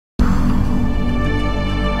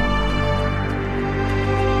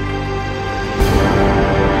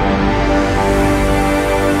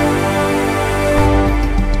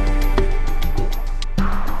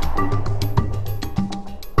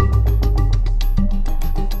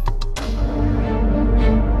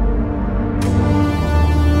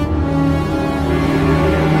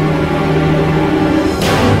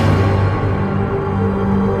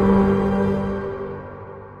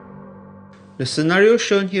The scenario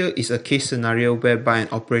shown here is a case scenario whereby an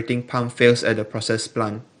operating pump fails at the process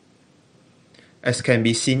plant. As can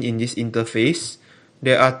be seen in this interface,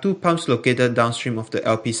 there are two pumps located downstream of the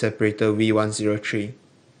LP separator V103.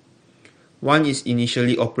 One is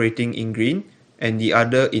initially operating in green and the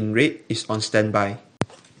other in red is on standby.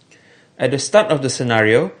 At the start of the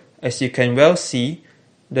scenario, as you can well see,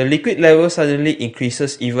 the liquid level suddenly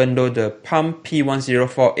increases even though the pump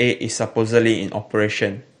P104A is supposedly in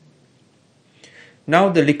operation. Now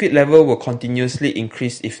the liquid level will continuously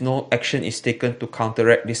increase if no action is taken to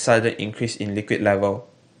counteract this sudden increase in liquid level.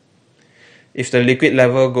 If the liquid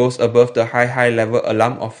level goes above the high level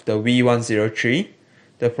alarm of the V103,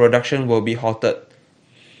 the production will be halted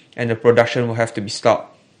and the production will have to be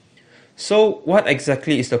stopped. So what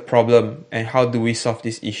exactly is the problem and how do we solve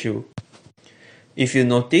this issue? If you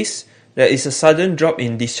notice, there is a sudden drop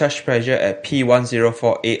in discharge pressure at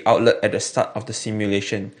P104A outlet at the start of the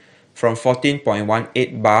simulation, from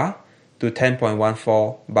 14.18 bar to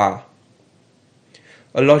 10.14 bar.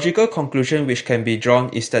 A logical conclusion which can be drawn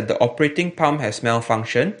is that the operating pump has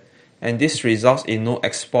malfunctioned, and this results in no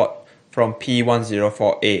export from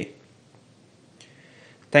P104A.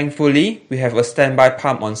 Thankfully, we have a standby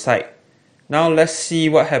pump on site. Now let's see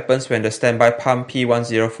what happens when the standby pump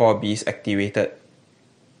P104B is activated.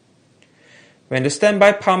 When the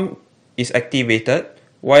standby pump is activated,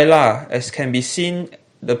 voila, as can be seen,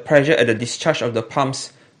 the pressure at the discharge of the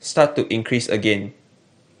pumps start to increase again.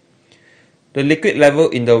 The liquid level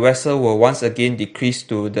in the vessel will once again decrease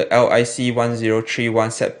to the LIC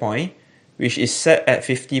 1031 set point, which is set at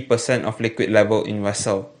 50% of liquid level in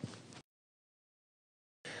vessel.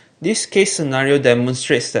 This case scenario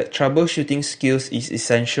demonstrates that troubleshooting skills is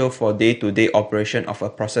essential for day-to-day operation of a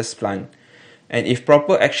process plant, and if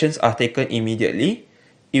proper actions are taken immediately,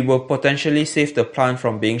 it will potentially save the plant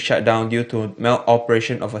from being shut down due to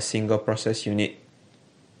mal-operation of a single process unit.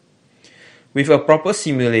 With a proper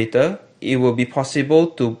simulator, it will be possible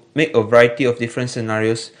to make a variety of different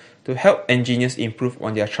scenarios to help engineers improve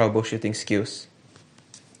on their troubleshooting skills.